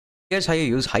Here's how you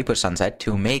use Hyprsunset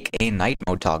to make a night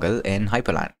mode toggle in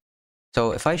Hyprland.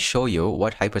 So if I show you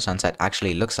what Hyprsunset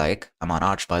actually looks like, I'm on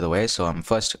Arch by the way, so I'm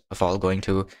first of all going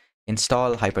to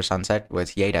install Hyprsunset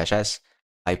with yay-s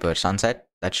Hyprsunset.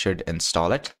 That should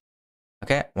install it.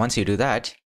 Okay, once you do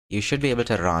that, you should be able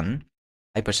to run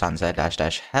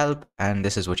hyprsunset-help, and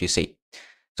this is what you see.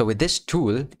 So with this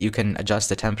tool, you can adjust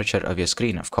the temperature of your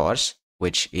screen, of course,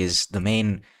 which is the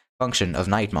main function of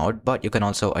night mode, but you can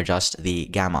also adjust the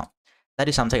gamma. That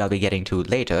is something I'll be getting to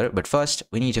later, but first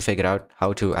we need to figure out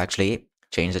how to actually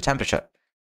change the temperature.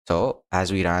 So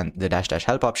as we run the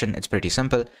 --help option, it's pretty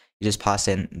simple. You just pass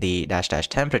in the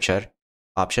 --temperature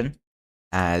option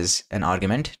as an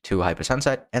argument to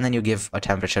Hyprsunset, and then you give a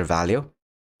temperature value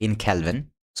in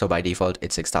Kelvin. So by default,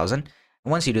 it's 6000.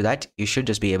 Once you do that, you should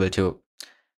just be able to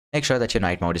make sure that your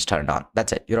night mode is turned on.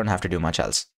 That's it. You don't have to do much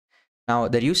else. Now,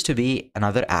 there used to be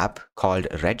another app called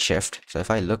Redshift. So if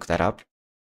I look that up,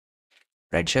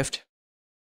 Redshift.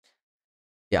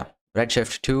 Yeah,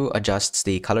 Redshift 2 adjusts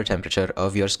the color temperature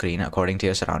of your screen according to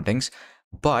your surroundings.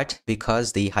 But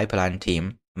because the Hyprland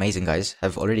team, amazing guys,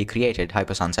 have already created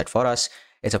Hyprsunset for us,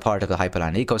 it's a part of the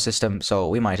Hyprland ecosystem, so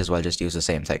we might as well just use the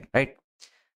same thing, right?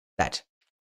 That.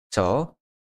 So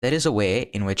there is a way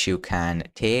in which you can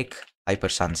take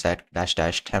Hyprsunset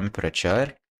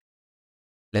 --temperature.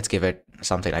 Let's give it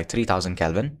something like 3000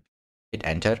 Kelvin. Hit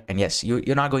enter, and yes,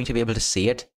 you're not going to be able to see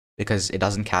it because it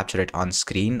doesn't capture it on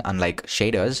screen, unlike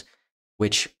shaders,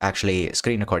 which actually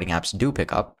screen recording apps do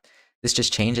pick up. This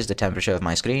just changes the temperature of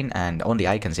my screen and only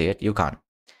I can see it, you can't.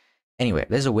 Anyway,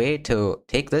 there's a way to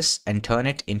take this and turn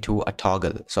it into a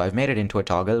toggle. So I've made it into a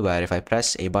toggle where if I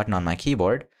press a button on my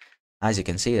keyboard, as you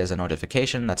can see, there's a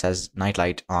notification that says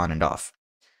nightlight on and off.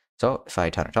 So if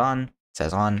I turn it on, it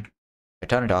says on. If I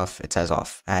turn it off, it says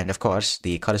off. And of course,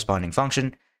 the corresponding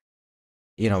function,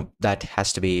 that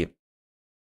has to be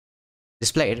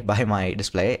displayed by my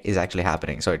display is actually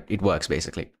happening. So it works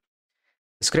basically.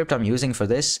 The script I'm using for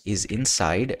this is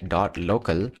inside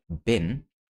 .local bin,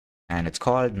 and it's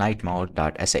called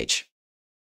nightmode.sh.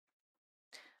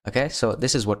 Okay, so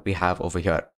this is what we have over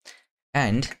here.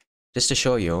 And just to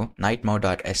show you,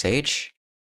 nightmode.sh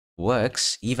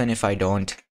works even if I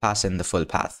don't pass in the full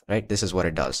path, right? This is what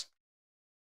it does.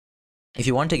 If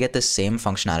you want to get the same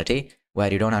functionality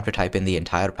where you don't have to type in the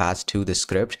entire path to the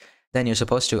script, then you're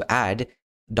supposed to add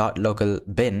 .local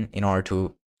bin in order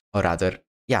to, or rather,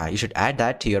 yeah, you should add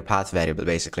that to your path variable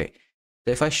basically.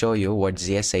 So if I show you what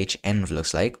zsh-env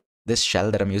looks like, this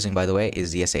shell that I'm using, by the way,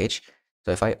 is zsh.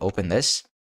 So if I open this,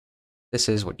 this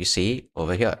is what you see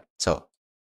over here. So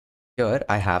here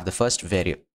I have the first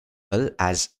variable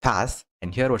as path,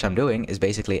 and here what I'm doing is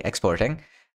basically exporting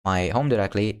my home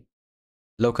directory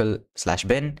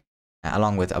local/bin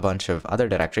along with a bunch of other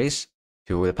directories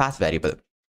to the path variable.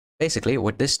 Basically,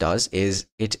 what this does is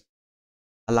it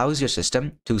allows your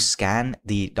system to scan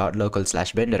the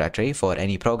 .local/bin directory for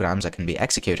any programs that can be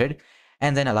executed,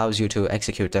 and then allows you to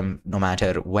execute them no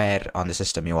matter where on the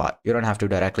system you are. You don't have to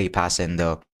directly pass in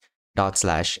the /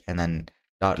 and then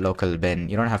 .local bin.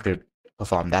 You don't have to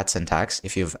perform that syntax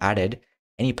if you've added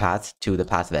any path to the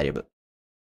path variable.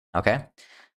 Okay,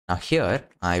 now here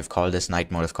I've called this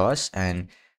night mode, of course, and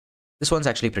this one's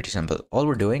actually pretty simple. All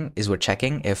we're doing is we're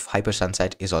checking if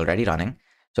Hyprsunset is already running.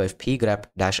 So if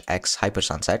pgrep-x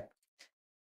Hyprsunset,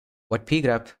 what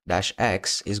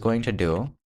pgrep-x is going to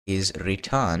do is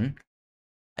return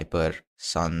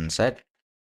Hyprsunset.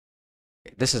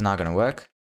 This is not going to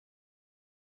work.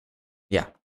 Yeah,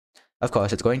 of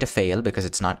course, it's going to fail because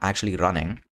it's not actually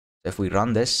running. So if we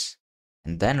run this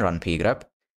and then run pgrep,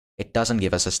 it doesn't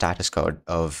give us a status code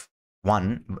of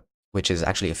 1, which is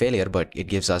actually a failure, but it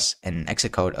gives us an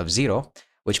exit code of 0,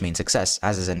 which means success,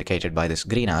 as is indicated by this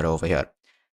green arrow over here.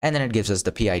 And then it gives us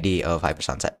the PID of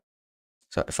Hyprsunset.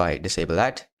 So if I disable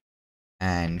that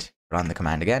and run the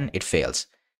command again, it fails.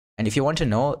 And if you want to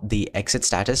know the exit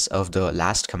status of the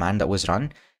last command that was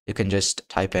run, you can just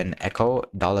type in echo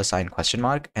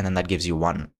 $? and then that gives you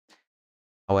 1.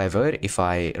 However, if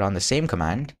I run the same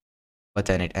command, but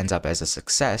then it ends up as a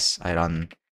success, I run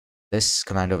this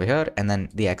command over here, and then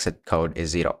the exit code is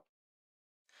 0.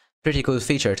 Pretty cool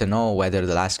feature to know whether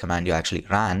the last command you actually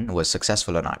ran was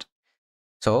successful or not.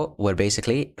 So we're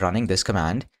basically running this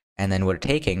command, and then we're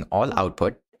taking all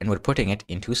output and we're putting it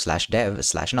into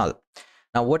 /dev/null.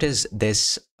 Now, what is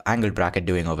this angled bracket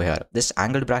doing over here? This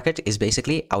angled bracket is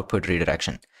basically output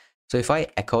redirection. So if I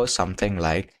echo something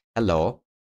like hello,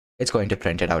 it's going to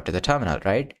print it out to the terminal,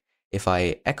 right? If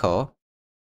I echo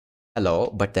hello,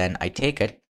 but then I take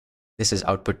it, this is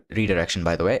output redirection,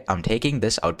 by the way. I'm taking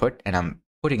this output and I'm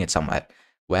putting it somewhere.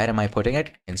 Where am I putting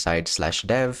it? Inside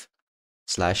 /dev/null.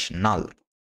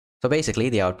 So basically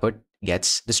the output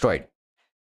gets destroyed.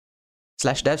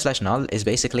 /dev/null is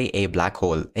basically a black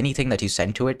hole. Anything that you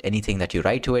send to it, anything that you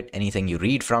write to it, anything you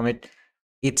read from it,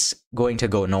 it's going to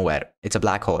go nowhere. It's a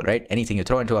black hole, right? Anything you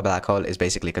throw into a black hole is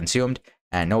basically consumed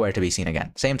and nowhere to be seen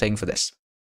again. Same thing for this.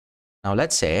 Now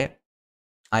let's say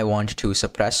I want to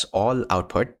suppress all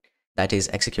output that is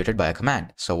executed by a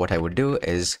command. So what I would do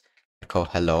is echo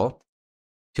hello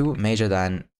to major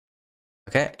than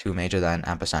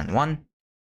 &1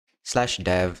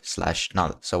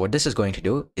 /dev/null. So what this is going to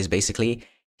do is basically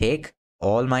take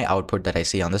all my output that I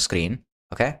see on the screen,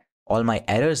 okay? All my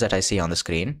errors that I see on the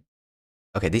screen.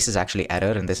 Okay, this is actually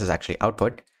error and this is actually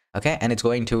output, okay? And it's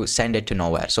going to send it to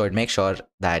nowhere. So it makes sure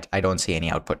that I don't see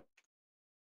any output.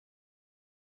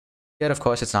 Here, of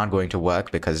course, it's not going to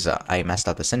work because I messed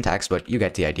up the syntax, but you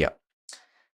get the idea.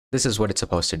 This is what it's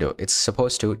supposed to do. It's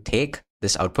supposed to take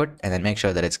this output and then make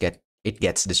sure that it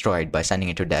gets destroyed by sending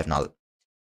it to dev null.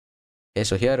 Okay,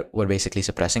 so here we're basically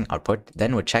suppressing output.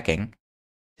 Then we're checking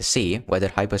to see whether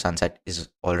Hyprsunset is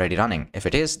already running. If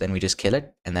it is, then we just kill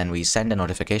it and then we send a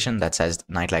notification that says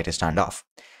nightlight is turned off.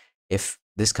 If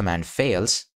this command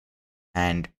fails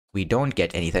and we don't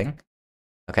get anything,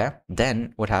 okay,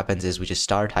 then what happens is we just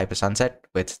start Hyprsunset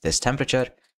with this temperature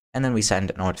and then we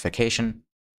send a notification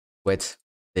with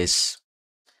this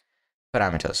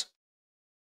parameters,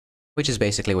 which is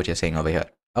basically what you're seeing over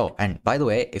here. Oh, and by the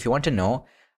way, if you want to know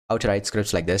how to write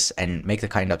scripts like this and make the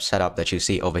kind of setup that you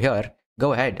see over here,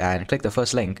 go ahead and click the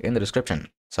first link in the description.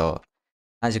 So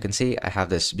as you can see, I have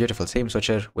this beautiful theme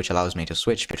switcher, which allows me to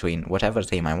switch between whatever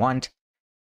theme I want,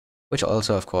 which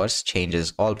also, of course,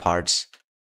 changes all parts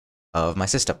of my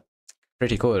system.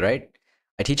 Pretty cool, right?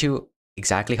 I teach you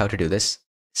exactly how to do this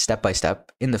step by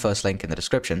step in the first link in the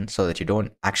description so that you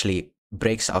don't actually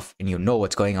break stuff and you know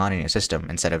what's going on in your system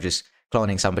instead of just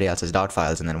cloning somebody else's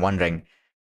 .files and then wondering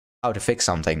how to fix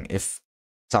something if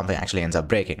something actually ends up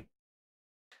breaking.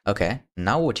 Okay,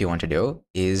 now what you want to do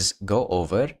is go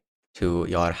over to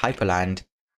your Hyprland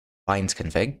binds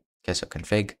config. Okay, so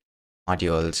config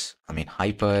modules,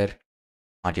 hyper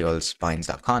modules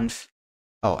binds.conf.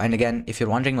 Oh, and again, if you're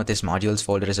wondering what this modules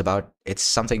folder is about, it's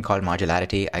something called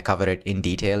modularity. I cover it in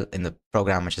detail in the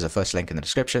program, which is the first link in the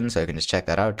description, so you can just check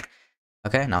that out.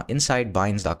 Okay, now inside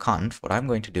binds.conf, what I'm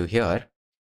going to do here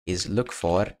is look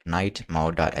for night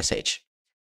mode.sh.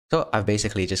 So I've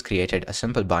basically just created a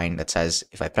simple bind that says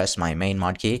if I press my main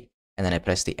mod key and then I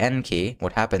press the N key,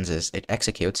 what happens is it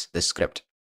executes this script.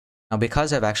 Now,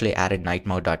 because I've actually added night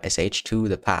mode.sh to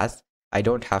the path, I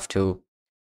don't have to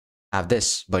have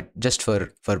this, but just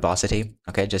for verbosity,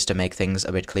 okay, just to make things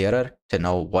a bit clearer, to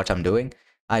know what I'm doing,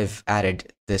 I've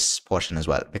added this portion as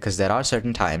well, because there are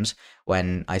certain times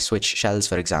when I switch shells,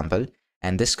 for example,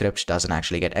 and this script doesn't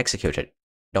actually get executed.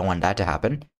 Don't want that to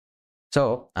happen.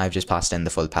 So I've just passed in the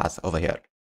full path over here.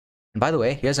 And by the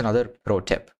way, here's another pro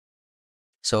tip.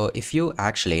 So if you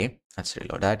actually, let's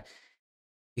reload that.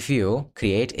 If you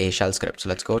create a shell script, so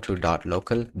let's go to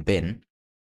 .local bin.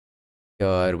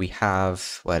 Here we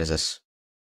have, where is this?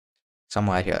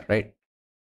 Somewhere here, right?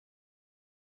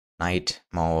 Night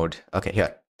mode. Okay,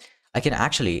 here. I can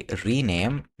actually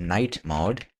rename night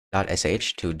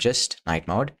mode.sh to just night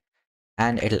mode,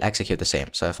 and it'll execute the same.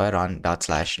 So if I run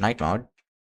 /night mode,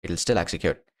 it'll still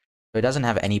execute. So it doesn't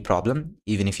have any problem,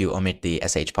 even if you omit the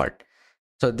sh part.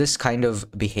 So this kind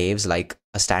of behaves like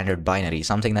a standard binary,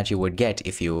 something that you would get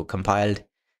if you compiled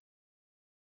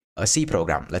a C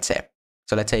program, let's say.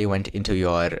 So let's say you went into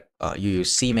your, you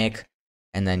use CMake,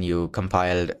 and then you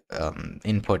compiled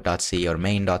input.c or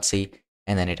main.c,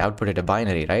 and then it outputted a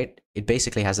binary, right? It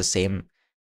basically has the same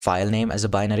file name as a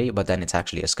binary, but then it's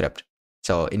actually a script.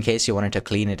 So in case you wanted to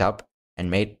clean it up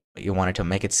and you wanted to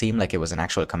make it seem like it was an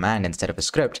actual command instead of a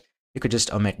script, you could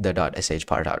just omit the .sh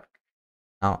part out.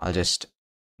 Now I'll just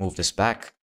move this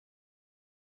back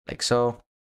like so,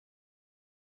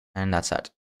 and that's that.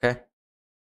 Okay,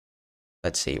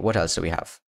 let's see, what else do we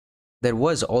have? There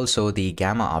was also the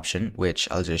gamma option, which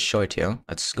I'll just show it to you.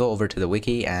 Let's go over to the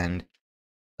wiki and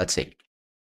let's see,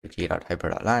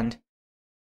 wiki.hyper.land,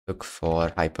 look for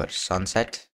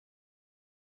Hyprsunset.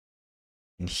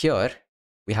 And here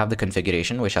we have the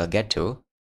configuration, which I'll get to.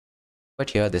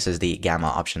 But here, this is the gamma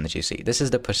option that you see. This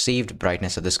is the perceived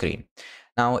brightness of the screen.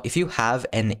 Now, if you have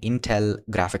an Intel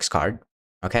graphics card,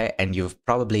 okay, and you've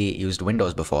probably used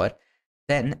Windows before,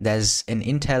 then there's an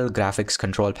Intel graphics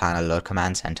control panel or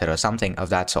command center or something of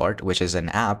that sort, which is an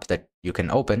app that you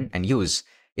can open and use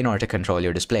in order to control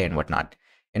your display and whatnot,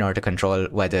 in order to control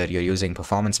whether you're using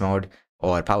performance mode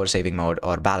or power saving mode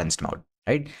or balanced mode,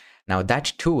 right? Now,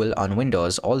 that tool on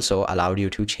Windows also allowed you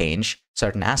to change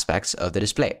certain aspects of the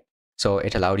display. So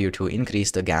it allowed you to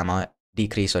increase the gamma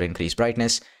decrease or increase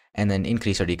brightness, and then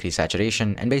increase or decrease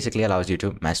saturation, and basically allows you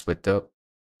to mess with the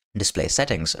display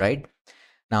settings, right?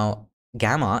 Now,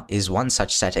 gamma is one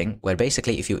such setting where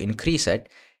basically if you increase it,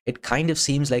 it kind of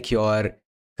seems like your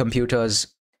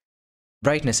computer's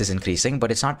brightness is increasing,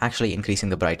 but it's not actually increasing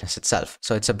the brightness itself.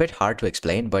 So it's a bit hard to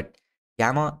explain, but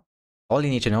gamma, all you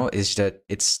need to know is that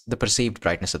it's the perceived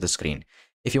brightness of the screen.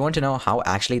 If you want to know how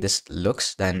actually this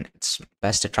looks, then it's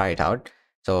best to try it out.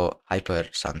 So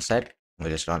Hyprsunset,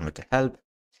 we'll just run with the help.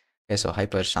 Okay, so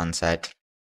Hyprsunset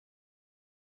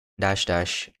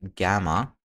 --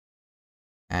 gamma,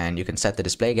 and you can set the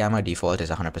display gamma. Default is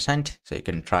 100%, so you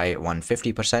can try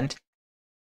 150%.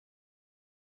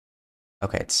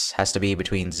 Okay, it has to be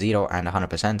between 0 and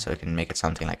 100%, so we can make it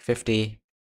something like 50.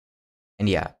 And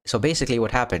yeah, so basically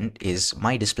what happened is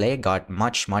my display got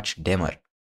much, much dimmer.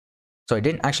 So it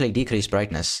didn't actually decrease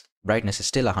brightness. Brightness is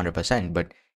still 100%,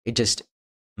 but it just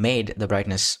made the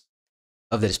brightness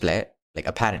of the display, like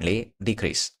apparently,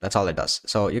 decrease. That's all it does.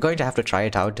 So you're going to have to try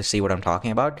it out to see what I'm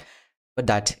talking about, but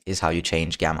that is how you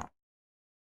change gamma.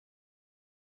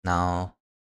 Now,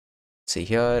 see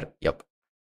here, yep.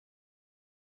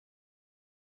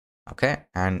 Okay,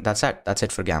 and that's it. That's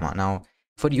it for gamma. Now,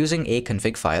 for using a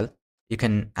config file, you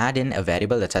can add in a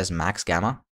variable that says max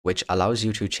gamma, which allows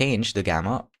you to change the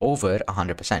gamma over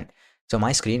 100%. So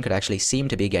my screen could actually seem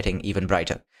to be getting even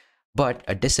brighter. But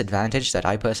a disadvantage that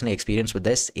I personally experience with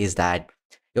this is that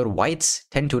your whites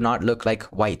tend to not look like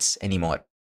whites anymore.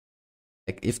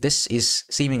 Like if this is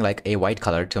seeming like a white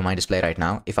color to my display right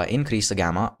now, if I increase the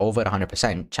gamma over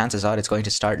 100%, chances are it's going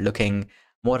to start looking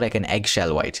more like an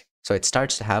eggshell white. So it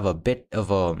starts to have a bit of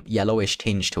a yellowish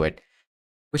tinge to it,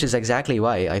 which is exactly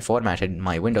why I formatted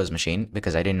my Windows machine,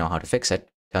 because I didn't know how to fix it.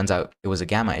 Turns out it was a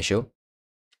gamma issue.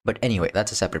 But anyway,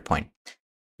 that's a separate point.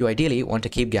 You ideally want to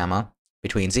keep gamma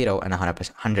between 0 and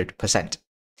 100%.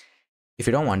 If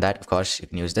you don't want that, of course, you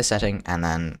can use this setting and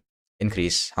then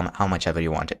increase how much ever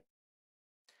you want it.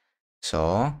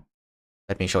 So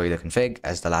let me show you the config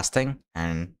as the last thing,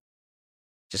 and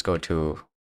just go to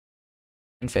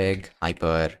config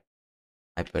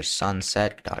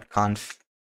hyprsunset.conf.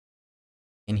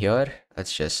 In here,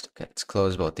 let's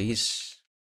close both these.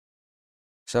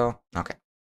 So, okay.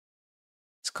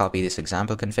 Let's copy this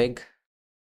example config,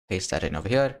 paste that in over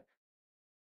here.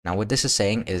 Now what this is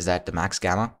saying is that the max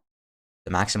gamma,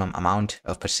 the maximum amount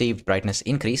of perceived brightness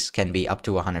increase, can be up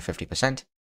to 150%,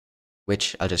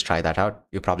 which I'll just try that out.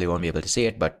 You probably won't be able to see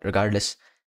it, but regardless.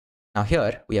 Now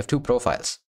here we have two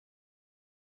profiles.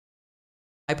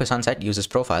 Hyprsunset uses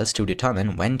profiles to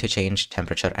determine when to change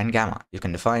temperature and gamma. You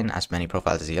can define as many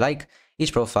profiles as you like.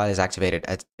 Each profile is activated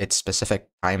at its specific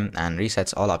time and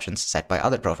resets all options set by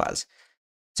other profiles.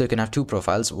 So you can have two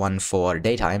profiles, one for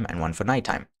daytime and one for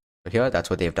nighttime. So here, that's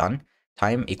what they've done.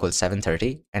 Time equals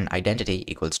 730 and identity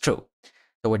equals true.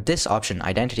 So what this option,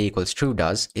 identity equals true,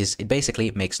 does is it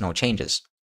basically makes no changes.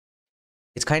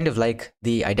 It's kind of like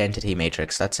the identity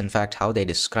matrix. That's in fact how they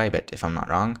describe it, if I'm not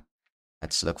wrong.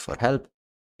 Let's look for help.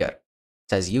 Here, it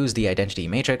says use the identity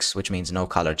matrix, which means no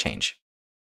color change.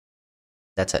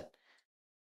 That's it.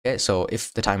 Okay, so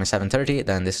if the time is 7:30,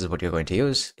 then this is what you're going to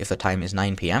use. If the time is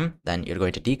 9 p.m., then you're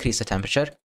going to decrease the temperature,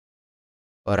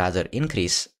 or rather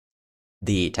increase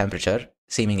the temperature,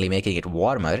 seemingly making it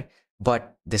warmer,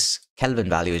 but this Kelvin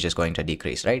value is just going to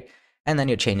decrease, right? And then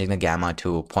you're changing the gamma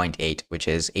to 0.8, which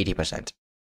is 80%.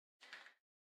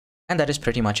 And that is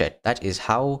pretty much it. That is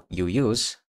how you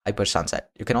use Hyprsunset.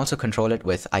 You can also control it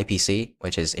with IPC,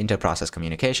 which is inter-process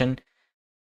communication.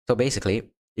 So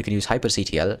basically, you can use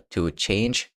hyperctl to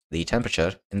change the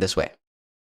temperature in this way.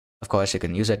 Of course, you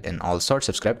can use it in all sorts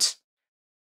of scripts,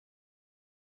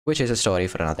 which is a story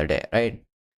for another day, right?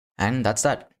 And that's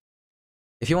that.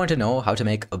 If you want to know how to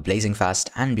make a blazing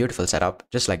fast and beautiful setup,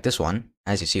 just like this one,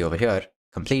 as you see over here,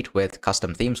 complete with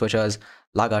custom theme switchers,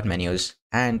 logout menus,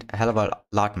 and a hell of a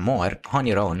lot more on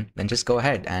your own, then just go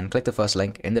ahead and click the first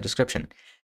link in the description.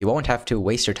 You won't have to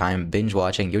waste your time binge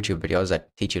watching YouTube videos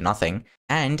that teach you nothing,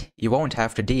 and you won't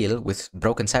have to deal with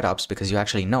broken setups because you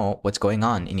actually know what's going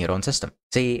on in your own system.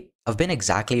 See, I've been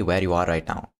exactly where you are right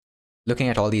now, looking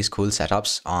at all these cool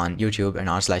setups on YouTube and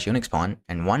r/unixporn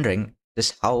and wondering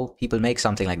just how people make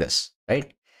something like this,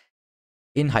 right?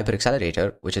 In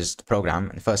HyperAccelerator, which is the program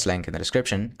and the first link in the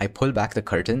description, I pull back the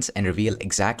curtains and reveal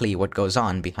exactly what goes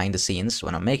on behind the scenes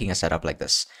when I'm making a setup like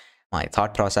this. My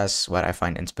thought process, where I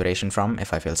find inspiration from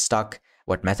if I feel stuck,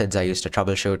 what methods I use to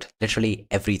troubleshoot, literally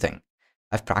everything.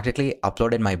 I've practically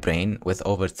uploaded my brain with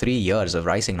over 3 years of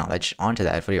rising knowledge onto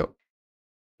that for you.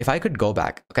 If I could go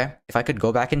back, okay? If I could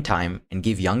go back in time and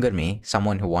give younger me,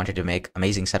 someone who wanted to make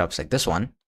amazing setups like this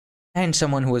one, and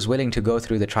someone who is willing to go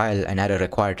through the trial and error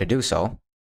required to do so,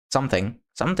 something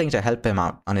to help him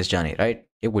out on his journey, right?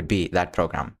 It would be that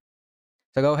program.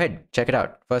 So go ahead, check it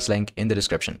out. First link in the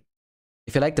description.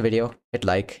 If you liked the video, hit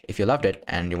like. If you loved it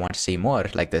and you want to see more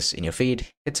like this in your feed,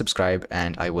 hit subscribe,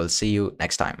 and I will see you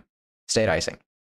next time. Stay rising.